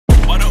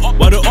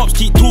while the ops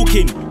keep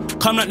talking.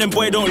 Come like them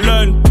boy don't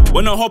learn.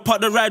 When I hop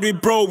out the ride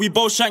with bro, we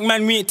both shank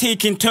man, we ain't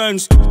taking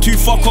turns. Two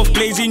fuck off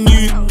blazing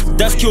you,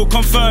 that's kill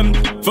confirmed.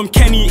 From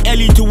Kenny,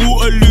 Ellie to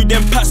Waterloo,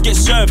 them pats get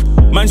served.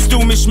 Man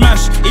still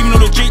mishmash, even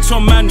though the Jake's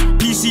on man.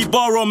 PC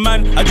bar on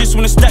man, I just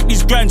wanna stack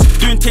these grands.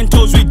 Doing 10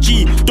 toes with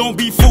G, don't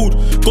be fooled.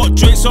 Got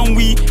joints on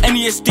we,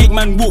 any estate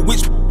man walk.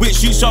 Which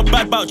shoots are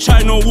bad about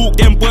China walk.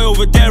 Them boy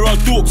over there are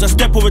dorks. I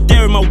step over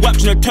there in my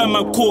waps and I turn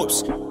my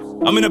corpse.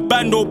 I'm in a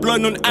bando,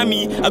 blood on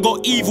Ami, I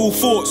got evil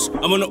thoughts.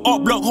 I'm on the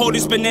up block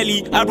holding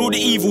Spinelli, I brought the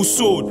evil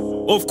sword.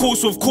 Of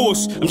course,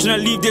 I'm trying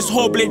to leave this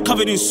whole blade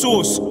covered in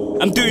sauce.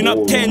 I'm doing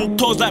up 10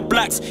 toes like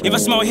blacks, if I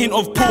smell a hint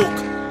of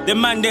pork. The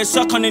man there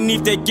suck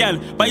underneath their gal,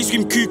 but he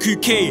scream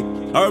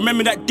QQK. I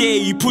remember that day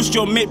you pushed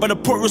your mate, but I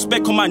put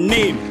respect on my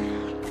name.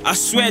 I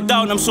swear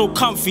down, I'm so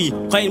comfy.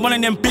 Ain't one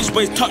of them bitch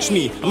boys touch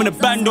me. I'm in a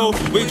bando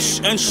with sh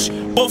and sh.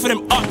 Both of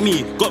them up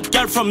me. Got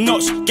gal from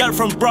Knots, gal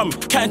from Brum,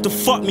 can't to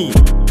fuck me.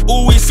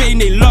 Always saying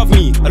they love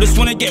me. I just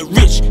wanna get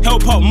rich,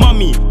 help out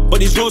mummy. But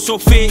these roads so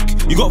fake.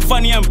 You got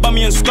funny and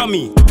bummy and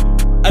scummy.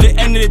 At the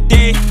end of the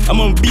day, I'm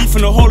on beef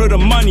and the whole of the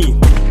money.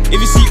 If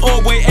you see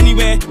Oboy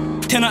anywhere,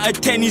 10 out of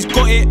 10, he's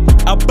got it.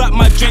 I back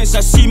my joints, I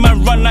see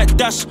man run like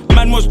Dash.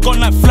 Man was gone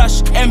like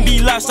Flash.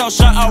 MB lifestyle,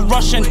 shout out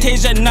Rush and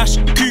Taser Nash.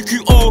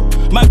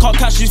 QQO, man can't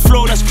catch his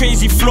flow, that's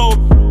crazy flow.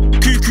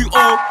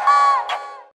 QQO.